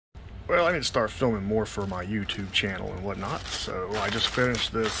Well, I need to start filming more for my YouTube channel and whatnot, so I just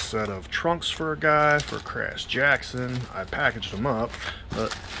finished this set of trunks for a guy for Crash Jaxon. I packaged them up,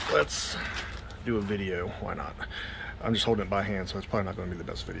 but let's do a video. Why not? I'm just holding it by hand, so it's probably not going to be the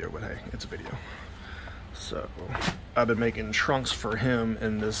best video, but hey, it's a video. So, I've been making trunks for him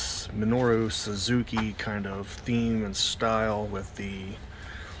in this Minoru Suzuki kind of theme and style with the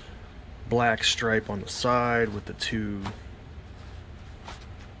black stripe on the side with the two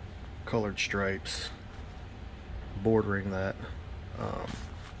colored stripes bordering that.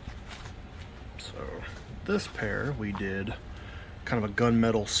 So this pair we did kind of a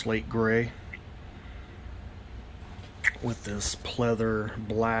gunmetal slate gray with this pleather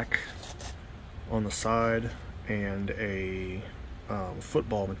black on the side and a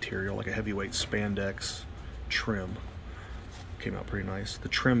football material, like a heavyweight spandex trim. Came out pretty nice. The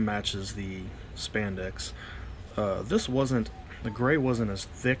trim matches the spandex. The gray wasn't as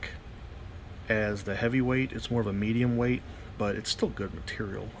thick as the heavyweight. It's more of a medium weight, but it's still good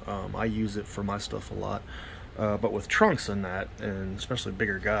material. I use it for my stuff a lot, but with trunks and that, and especially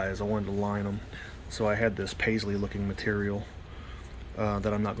bigger guys, I wanted to line them, so I had this paisley looking material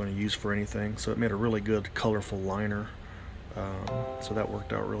that I'm not going to use for anything, so it made a really good colorful liner. So that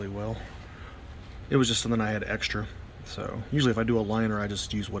worked out really well. It was just something I had extra, so usually if I do a liner I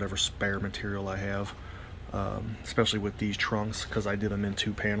just use whatever spare material I have, especially with these trunks because I did them in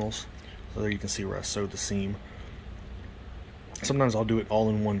 2 panels. So there you can see where I sewed the seam. Sometimes I'll do it all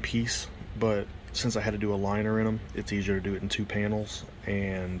in one piece, but since I had to do a liner in them, it's easier to do it in 2 panels,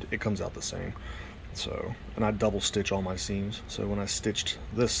 and it comes out the same. So, and I double stitch all my seams. So when I stitched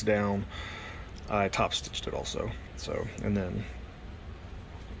this down, I top stitched it also. So, and then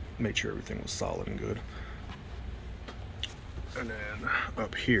made sure everything was solid and good. And then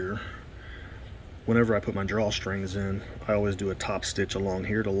up here, whenever I put my drawstrings in, I always do a top stitch along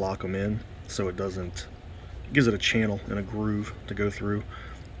here to lock them in, so it gives it a channel and a groove to go through.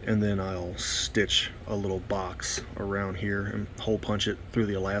 And then I'll stitch a little box around here and hole punch it through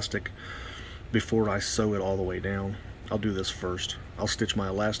the elastic before I sew it all the way down. I'll do this first. I'll stitch my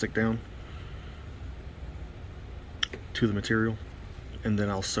elastic down to the material, and then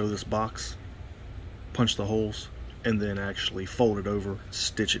I'll sew this box, punch the holes, and then actually fold it over,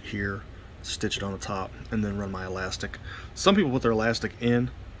 stitch it here, stitch it on the top, and then run my elastic. Some people put their elastic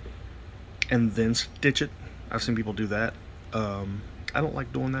in and then stitch it. I've seen people do that. I don't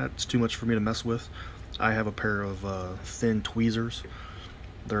like doing that. It's too much for me to mess with. I have a pair of thin tweezers.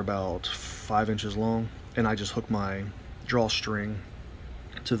 They're about 5 inches long, and I just hook my drawstring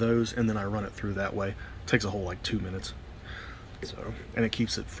to those, and then I run it through that way. It takes a whole like 2 minutes. So, and it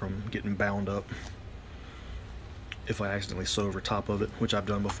keeps it from getting bound up if I accidentally sew over top of it, which I've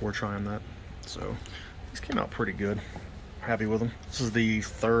done before trying that. So these came out pretty good. Happy with them. This is the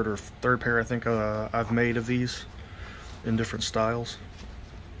third pair I think I've made of these in different styles.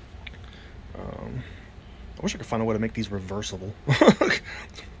 I wish I could find a way to make these reversible. That'd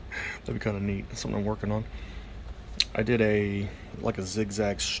be kind of neat. That's something I'm working on. I did like a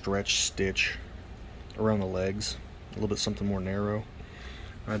zigzag stretch stitch around the legs, a little bit something more narrow.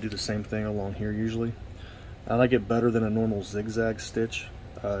 I do the same thing along here usually. I like it better than a normal zigzag stitch.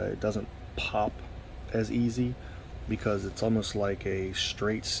 It doesn't pop as easy because it's almost like a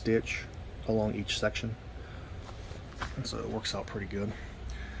straight stitch along each section, and so it works out pretty good.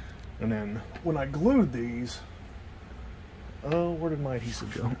 And then when I glued these, oh, where did my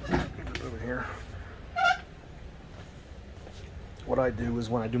adhesive go? Over here. What I do is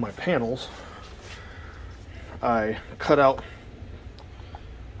when I do my panels, I cut out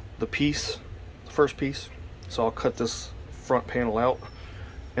the piece, the first piece. So I'll cut this front panel out,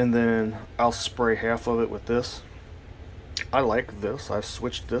 and then I'll spray half of it with this. I like this. I've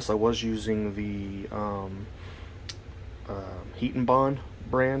switched this. I was using the Heat and Bond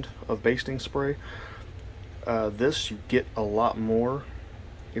brand of basting spray. This you get a lot more.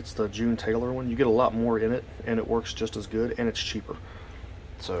 It's the June Taylor one. You get a lot more in it, and it works just as good, and it's cheaper.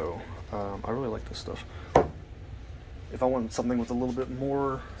 So I really like this stuff. If I want something with a little bit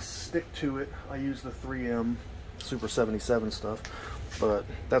more stick to it, I use the 3M Super 77 stuff, but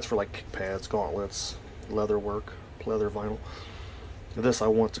that's for like kick pads, gauntlets, leather work, leather vinyl. This I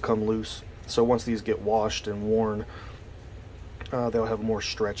want to come loose, so once these get washed and worn, they'll have more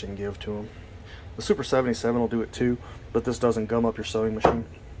stretch and give to them. The Super 77 will do it too, but this doesn't gum up your sewing machine.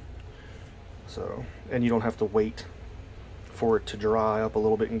 So, and you don't have to wait for it to dry up a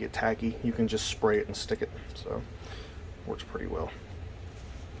little bit and get tacky. You can just spray it and stick it. So works pretty well.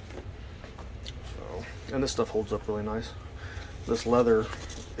 So, and this stuff holds up really nice. This leather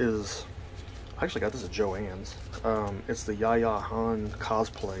is I actually got this at Joann's. It's the Yaya Han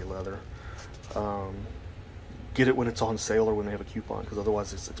cosplay leather. Get it when it's on sale or when they have a coupon, because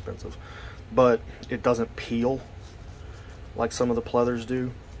otherwise it's expensive. But it doesn't peel like some of the pleathers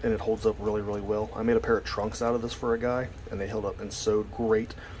do, and it holds up really, really well. I made a pair of trunks out of this for a guy, and they held up and sewed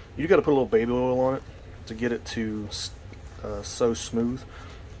great. You got to put a little baby oil on it to get it to sew smooth,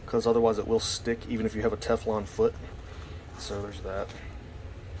 because otherwise it will stick even if you have a Teflon foot. So there's that.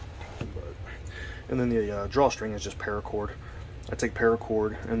 And then the drawstring is just paracord. I take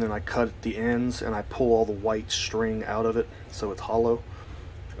paracord and then I cut the ends and I pull all the white string out of it so it's hollow.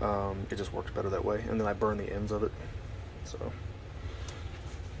 It just works better that way. And then I burn the ends of it. So,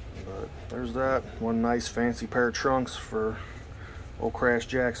 but there's that. One nice fancy pair of trunks for old Crash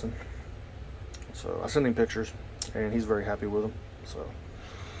Jaxon. So I sent him pictures and he's very happy with them. So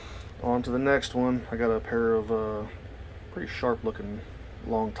on to the next one. I got a pair of pretty sharp looking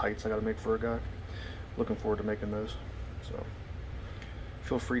long tights I got to make for a guy. Looking forward to making those. So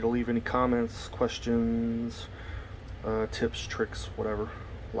feel free to leave any comments, questions, tips, tricks, whatever.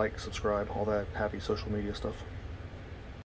 Like, subscribe, all that happy social media stuff.